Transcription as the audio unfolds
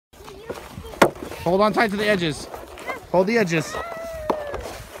Hold on tight to the edges. Hold the edges.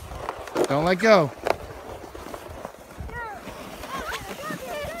 Don't let go.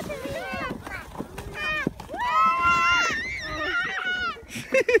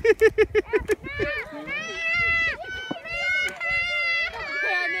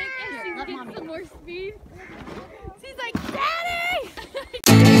 Some more speed. She's like, Daddy!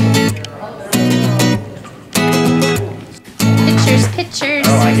 Pictures.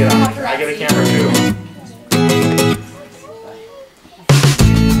 Oh, I get a camera too.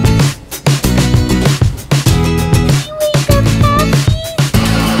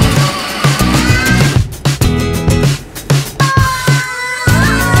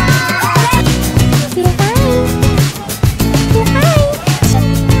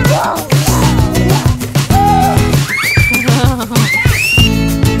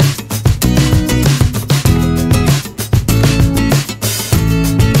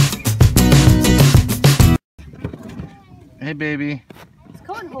 Hey baby,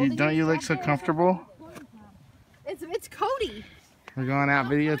 don't you look so comfortable? It's Cody. We're going out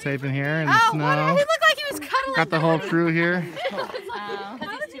videotaping here in the Oh, snow. what did he look like? He was cuddling. Got the whole crew here.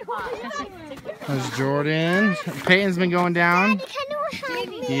 There's Jordan. Peyton's been going down.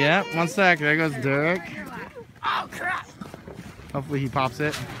 Yep, one sec. There goes Derek. Oh crap! Hopefully he pops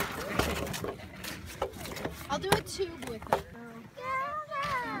it. I'll do a tube with it.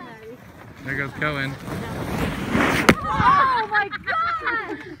 There goes Cohen. Oh my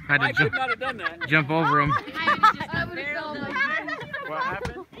god! Had to not have done that. jump over him. I would have felt like What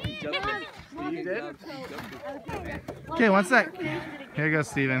happened? You did? Okay, one sec. Here goes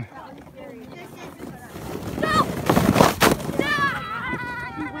Steven. No! No!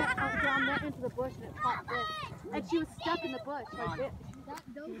 He went out down there into the bush and it popped this. And she was stuck in the bush like this.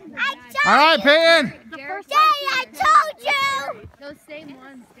 All right, Peyton. Daddy, I told you! Those same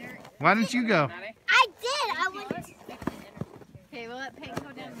ones, Derek. Why didn't you go? I did! I went. Okay, we'll let Peyton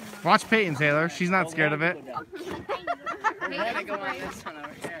go down. Watch Peyton, Taylor. She's not scared of it. Peyton, go on this one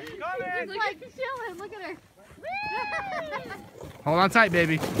over here. She's like chilling. Look at her. Hold on tight,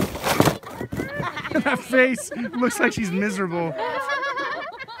 baby. That face looks like she's miserable.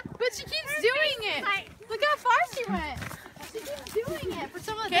 But she keeps doing it. Look how far she went. She keeps doing it. For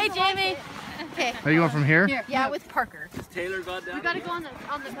someone. Okay, Jamie. Okay. Are you going from here? Here. Yeah, with Parker. Is Taylor got down? We gotta go on the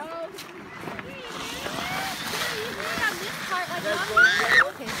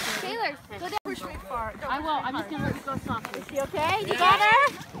Okay, Taylor, go down. We're straight far. I will. I'm just going to let you go softly. You okay? You got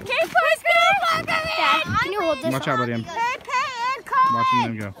her? Okay, Parker. Dad, can you hold this? Watch out, buddy. I'm Hey, Peyton, come watching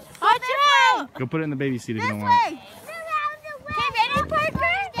them go. Watch out. Go put it in the baby seat if you don't This want it. way. Okay, ready, Parker?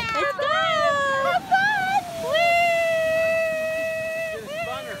 Let's go. Have fun.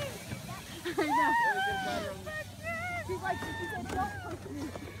 She's like, she said, don't push me.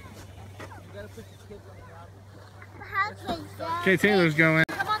 Okay, Taylor's going.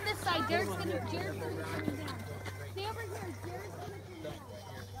 Come on this side. Jared's gonna come down. Stay over here. Jared's gonna come down.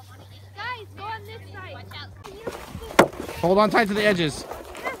 Guys, go on this side. Watch out. Hold on tight to the edges.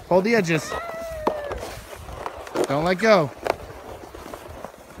 Hold the edges. Don't let go.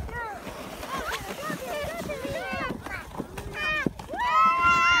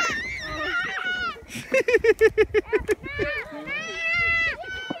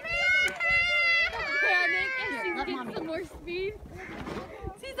 Some more speed.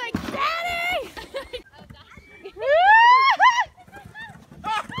 She's like, Daddy!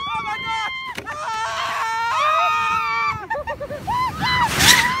 Oh my gosh!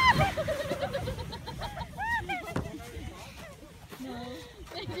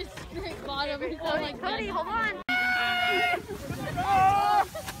 They just straight bottom. Like, Cody, hold on.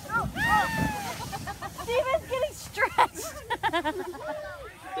 Steven's getting stretched.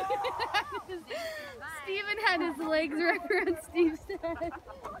 Steven had his legs wrapped around Steve's head.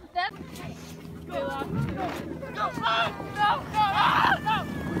 That's go on.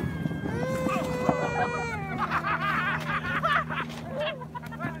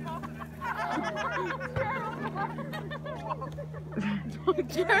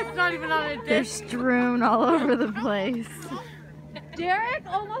 Jared's not even on a dish. They're strewn all over the place. Derek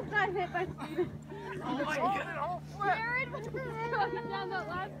almost got hit by Steven. Oh my God. Jared was going down that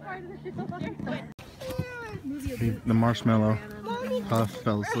last part of the hill. The marshmallow puff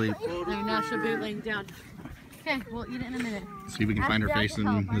fell asleep. Now she'll be laying down. Okay, we'll eat it in a minute. See if we can find her face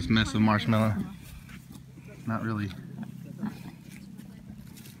in this mess of marshmallow. Not really.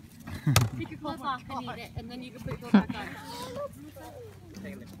 Take your clothes off and eat it, and then you can put your clothes back on.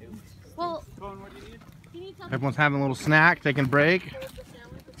 Well, you need something. Everyone's having a little snack, taking a break.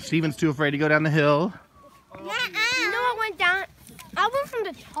 Steven's too afraid to go down the hill. You know what went down? I went from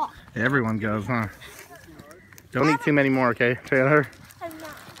on the top. Everyone goes, huh? Don't eat too many more, okay, Taylor? I'm not.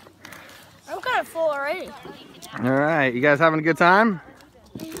 I'm kind of full already. All right, you guys having a good time?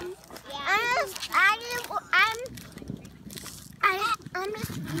 I'm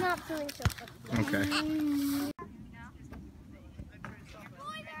just not feeling so good. Okay.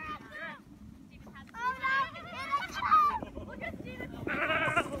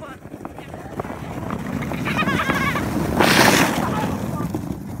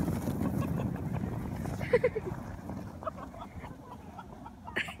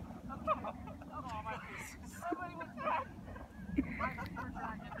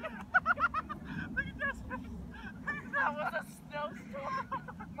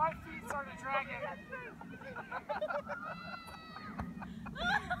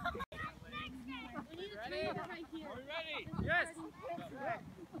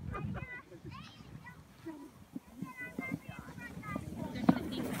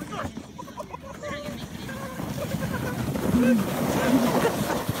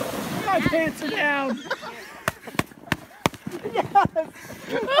 My pants are down.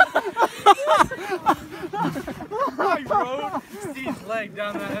 I rode Steve's leg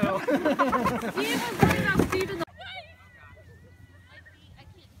down that hill. Steve was running on Steve in the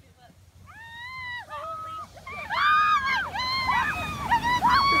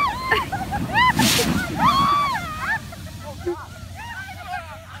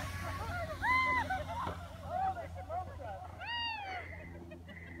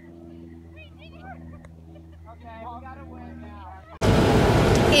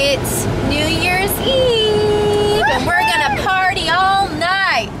It's New Year's Eve and we're gonna party all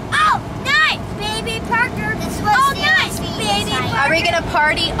night. All night, baby Parker. All night, baby Parker. Are we gonna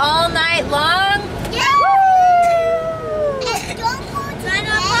party all night long? Yeah. Don't go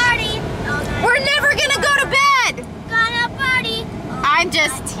to party. We're never gonna go to bed. Gonna party. I'm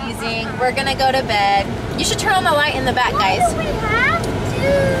just teasing. We're gonna go to bed. You should turn on the light in the back, guys, What do we have to?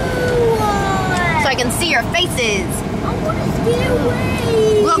 so I can see your faces. I want to stay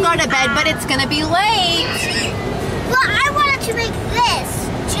away. We'll go to bed, but it's gonna be late. Well, I wanted to make this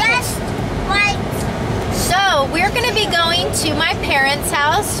just like. So we're gonna be going to my parents'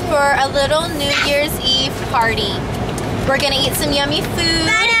 house for a little New Year's Eve party. We're gonna eat some yummy food.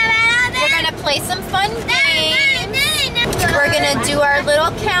 We're gonna play some fun games. We're gonna do our little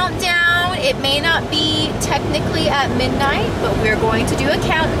countdown. It may not be technically at midnight, but we're going to do a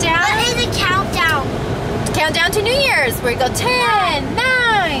countdown. What is a countdown? Countdown to New Year's. We go 10,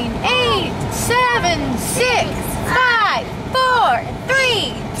 9, 8, 7, 6, 5, 4,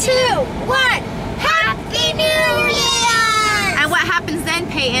 3, 2, 1. Happy New Year! And what happens then,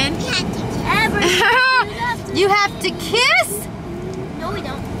 Peyton? Everything. You have to kiss? No, we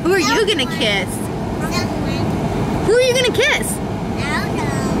don't. Who are you gonna kiss? Who are you gonna kiss?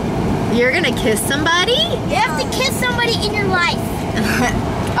 No. You're gonna kiss somebody? You have to kiss somebody in your life.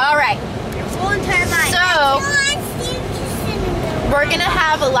 All right. Your whole entire life. So, we're gonna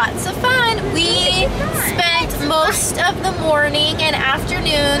have lots of fun. We spent most of the morning and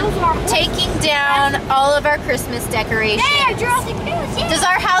afternoon taking down all of our Christmas decorations. Does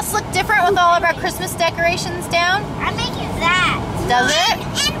our house look different with all of our Christmas decorations down? I'm making that. Does it?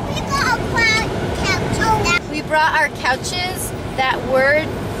 And we got a cloud couch. We brought our couches that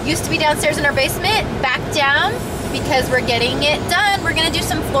used to be downstairs in our basement back down because we're getting it done. We're gonna do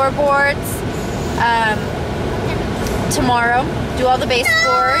some floorboards tomorrow. Do all the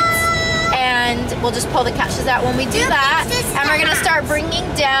baseboards, and we'll just pull the couches out when we do that. And we're gonna start bringing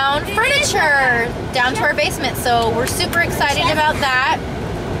down furniture down to our basement. So we're super excited about that.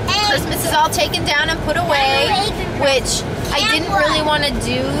 Christmas is all taken down and put away, which I didn't really want to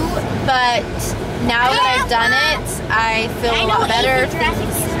do, but now that I've done it, I feel a lot better.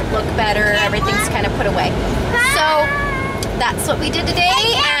 Things look better. Everything's kind of put away. So that's what we did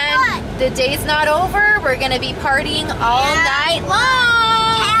today, and the day's not over. We're gonna be partying all night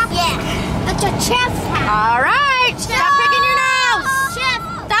long. Yeah. It's a chef hat. All right. Stop picking your nose. Chef.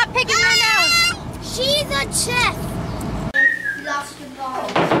 Stop picking your nose. She's a chef. You lost your ball.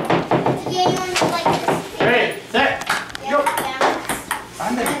 Yeah, you want to like this? Ready, set, Yeah, go.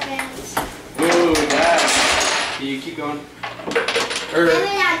 balance. Ooh, Dad. You keep going. Or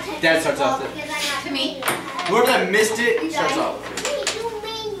Dad starts off there. To me. Whoever that missed it starts off.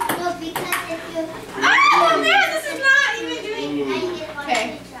 Oh man, this is not even doing. Okay.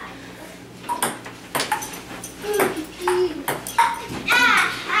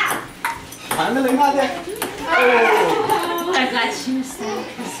 Ándale, madre. Oh. I'm glad she was there.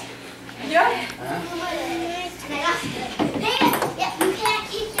 Yeah, you can't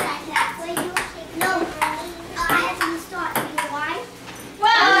keep it like that. No, I have to start. You know why?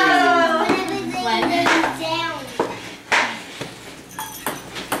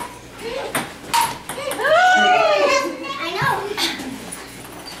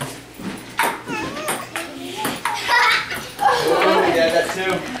 2.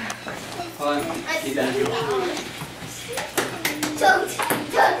 Hold on. Keep that.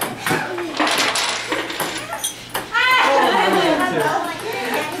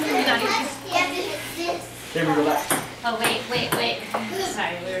 Here we go back. Oh, wait.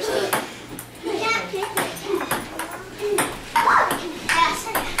 Sorry, we were still.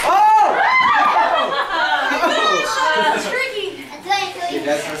 That's tricky. Your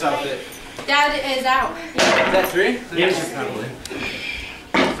dad starts off with it. Dad is out. Is that 3? Yes.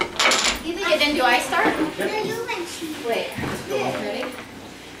 Okay, then do I start? Wait. Ready?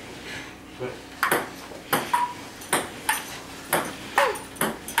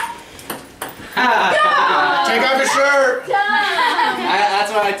 Take off your shirt.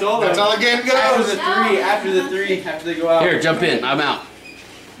 That's what I told him. That's how the game goes. After they go out. Here, jump in. I'm out.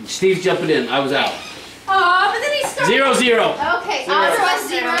 Steve's jumping in. I was out. Oh, but then he started. 0-0. Okay, I'll run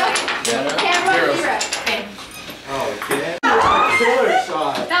 0. Cameron 0. Okay. Oh, okay. Killer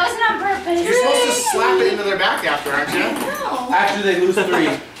shot. That wasn't on purpose. You're supposed to slap it into their back after, aren't you? No. After they lose 3.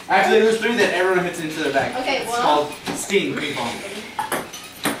 After they lose 3, then everyone hits into their back. Okay, It's well. called skiing ping pong.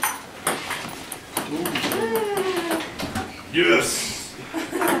 Yes.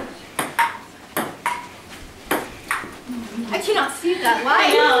 I cannot see that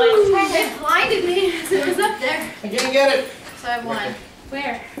light. It blinded me. It was up there. I can't get it. So I won.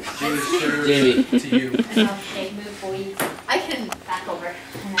 Where? Jamie. To you. Okay, move, boys. I can back over.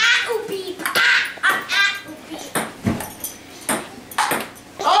 Wow.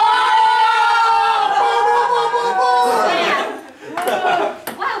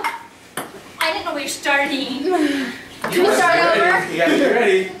 I didn't know we were starting. Should we start over? You gotta get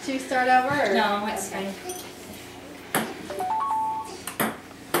ready. Should we start over? No, it's fine.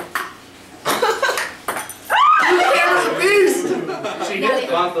 She hit it.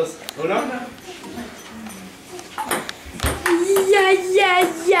 ¿Cuántos? 1?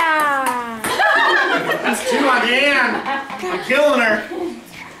 That's 2 on the end. I'm killing her.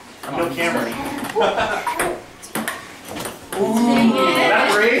 I'm no camera. Ooh, is that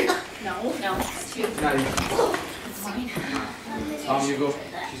 3? No. No, it's 2. Not even. It's fine. You go.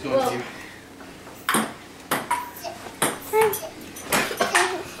 She's going to you.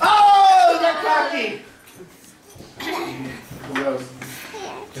 Oh, that cocky. Who else?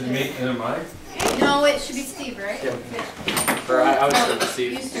 Is it me and mine? No, it should be Steve, right? Or I was going to see.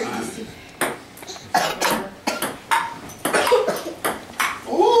 You start to Steve.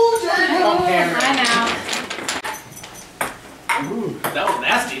 Ooh, Jerry. Oh, camera. I'm out. Ooh, that was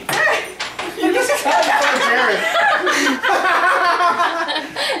nasty. You just got Jared.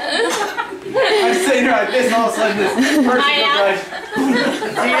 I'm sitting here like this, and all of a sudden this person goes like,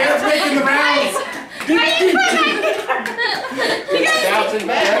 Deanna's making the rounds. Bouncing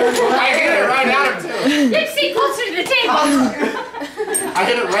back. I hit it right at him too. You see closer to the table. I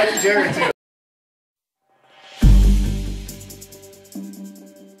hit it right to Jared too.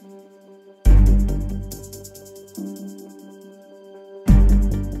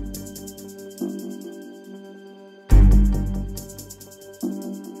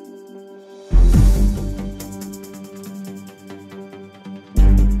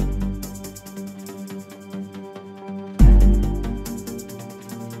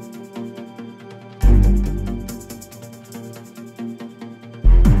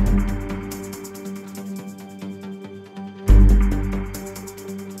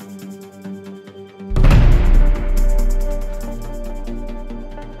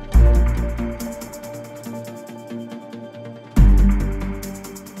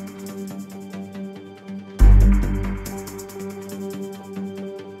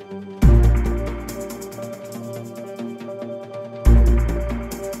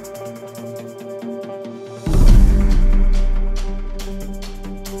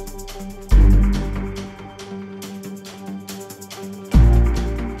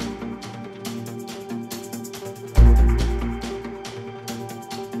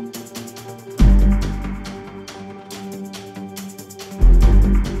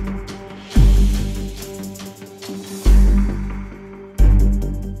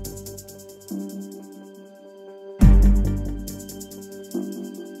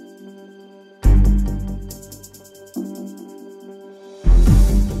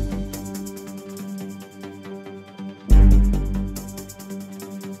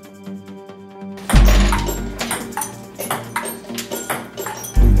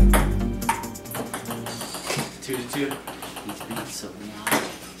 Did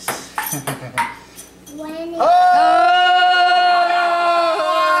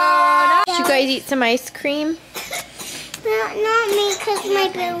you guys eat some ice cream? Not me, because my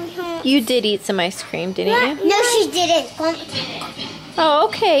belly hurt. You did eat some ice cream, didn't you? No, she didn't. Oh,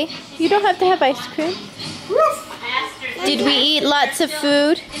 okay. You don't have to have ice cream. Did we eat lots of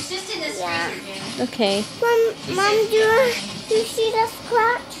food? It's just in this freezer. Okay. Mom, do you see the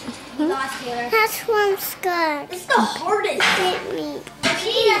scratch? That's one scratch. It's the hardest. Hit me.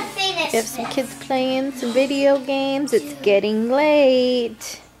 We need to finish We have some kids playing some video games. It's getting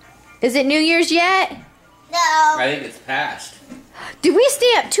late. Is it New Year's yet? No. I think it's past. Did we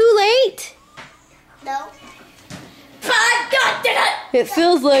stay up too late? No. It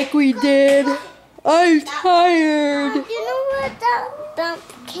feels like we did. I'm tired. You know where that bump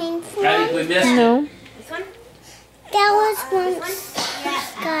came from? I think we missed it. No. That was once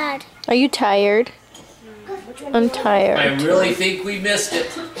God. Are you tired? I'm I tired. really think we missed it.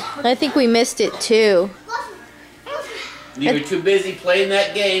 I think we missed it too. You were too busy playing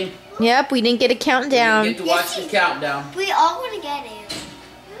that game. Yep, we didn't get a You countdown. didn't get to watch the countdown. We all want to get it.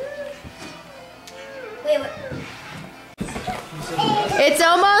 Wait. It's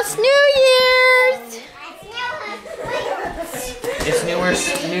almost New Year's. It's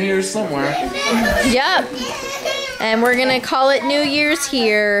New Year's somewhere. Yep. And we're gonna call it New Year's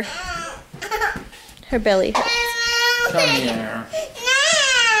here. Her belly hurts. Come here.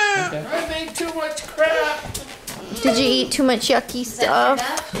 I made too much crap. Did you eat too much yucky stuff?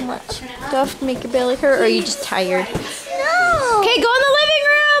 Too much stuff to make your belly hurt, or are you just tired? No. Okay, go in the living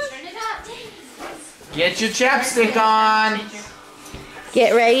room. Get your chapstick on.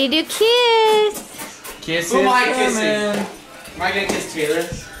 Get ready to kiss. Kisses. Who am I coming. kissing? Am I gonna kiss Taylor?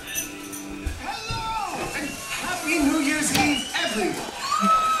 Hello and happy New Year's Eve, everyone.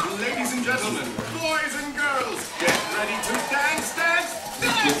 Ladies and gentlemen, boys and girls, get ready to dance, dance,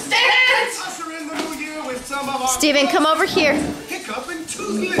 dance! Usher in the new year with some of our Steven, come over here. Hiccup and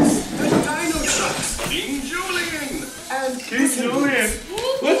Toothless, the Dino Trucks, King Julian, and Kiss Julian.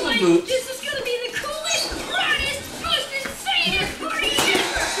 What's the boot? This is gonna be the coolest, brightest, most insanest party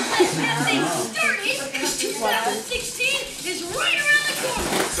ever! Let's get things started, because 2016 is right around the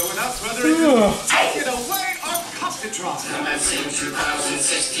corner! So without further ado, take it away on Custitron.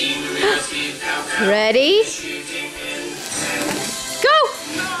 Ready? Go!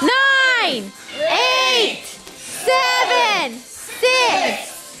 9, 8, 7, 6,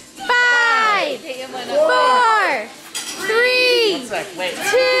 5, 4, 3,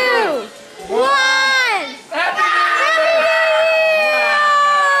 2, 1. Happy New Year!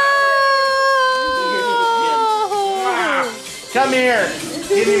 Come here.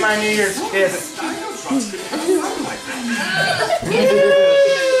 Give me my New Year's kiss.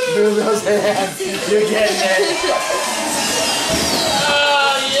 Move those hands. You're getting it.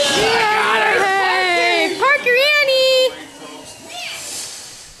 Hey, Parker Annie!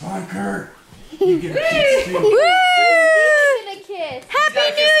 Parker. You get a kiss too. Woo! Kiss. Happy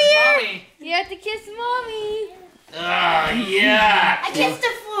New Year! Mommy. You have to kiss mommy. Oh, yeah. I kissed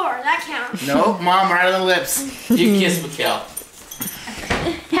the floor. That counts. No, Mom, right on the lips. You kiss Mikkel.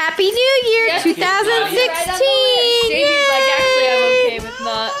 Happy New Year 2016! Davey's like, actually, I'm okay with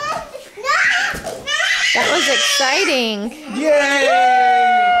not. That was exciting. Yay!